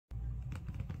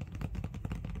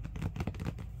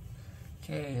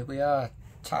Okay, here we are,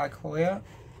 Heuer,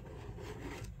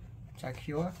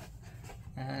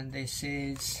 and this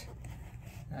is,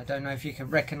 I don't know if you can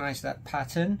recognize that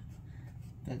pattern,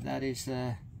 but that is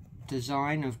the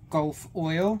design of Gulf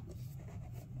oil.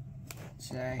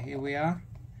 So here we are,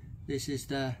 this is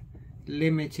the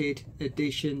limited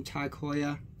edition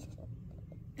Heuer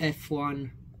F1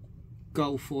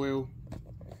 Gulf oil,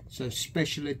 so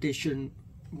special edition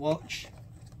watch.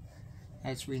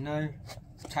 As we know,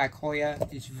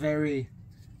 Heuer is very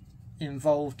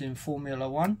involved in Formula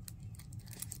 1,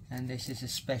 and this is a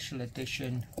special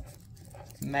edition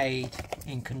made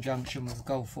in conjunction with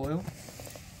Gulf oil.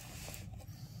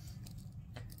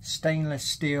 Stainless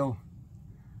steel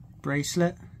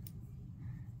bracelet,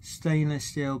 stainless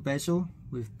steel bezel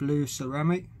with blue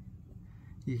ceramic.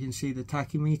 You can see the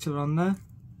tachymeter on there.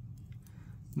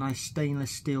 Nice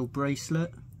stainless steel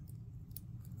bracelet.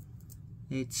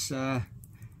 It's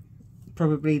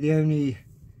probably the only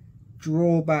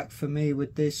drawback for me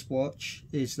with this watch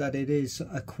is that it is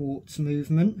a quartz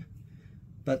movement,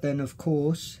 but then of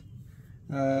course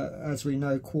as we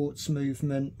know, quartz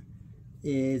movement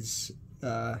is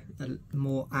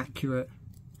more accurate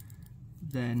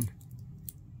than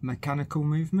mechanical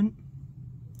movement.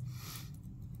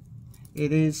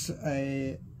 It is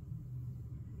a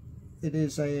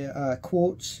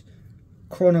quartz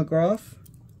chronograph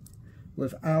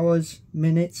with hours,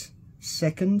 minutes,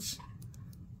 seconds.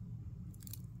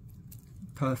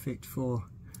 Perfect for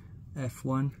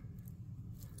F1.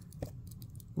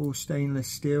 All stainless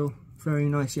steel, very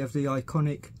nice. You have the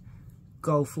iconic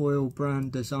Gulf oil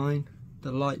brand design,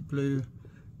 the light blue,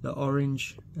 the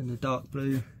orange and the dark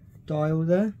blue dial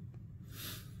there,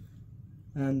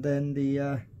 and then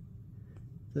the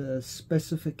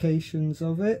specifications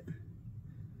of it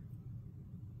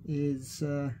is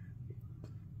the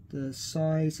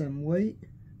size and weight.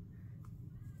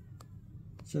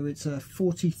 So it's a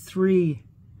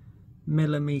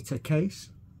 43mm case,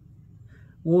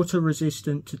 water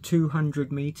resistant to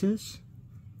 200 meters,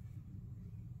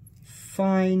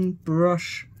 fine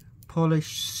brush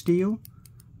polished steel.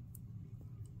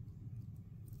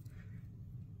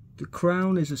 The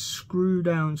crown is a screw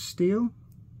down steel.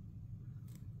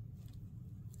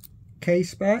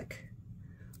 Case back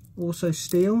also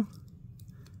steel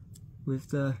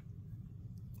with the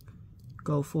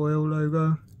Gulf oil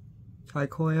logo,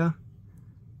 Heuer,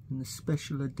 and the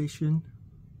special edition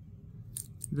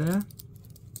there.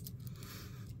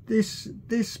 This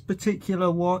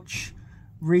particular watch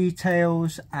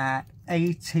retails at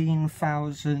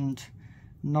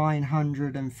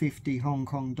 18,950 Hong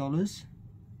Kong dollars.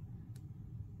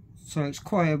 So it's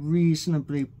quite a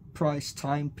reasonably priced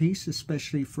timepiece,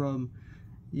 especially from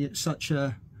such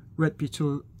a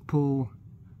reputable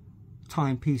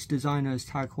timepiece designer as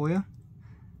Heuer.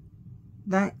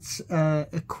 That's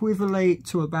equivalent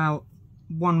to about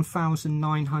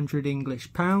 1,900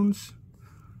 English pounds,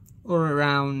 or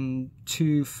around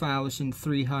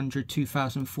 2,300,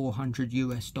 2,400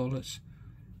 US dollars.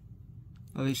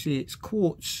 Obviously it's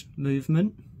quartz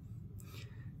movement,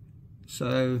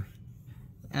 so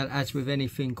as with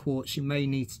anything quartz, you may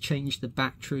need to change the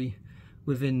battery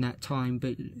within that time,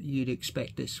 but you'd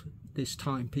expect this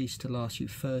timepiece to last you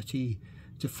 30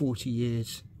 to 40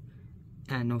 years,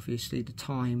 and obviously the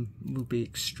time will be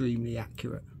extremely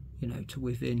accurate, you know, to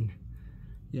within,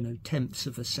 you know, tenths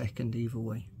of a second either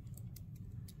way.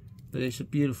 But it's a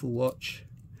beautiful watch,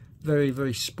 very,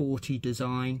 very sporty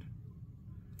design.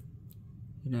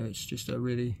 You know, it's just a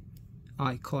really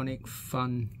iconic,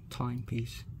 fun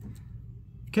timepiece.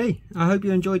 Okay, I hope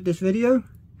you enjoyed this video.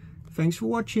 Thanks for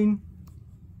watching.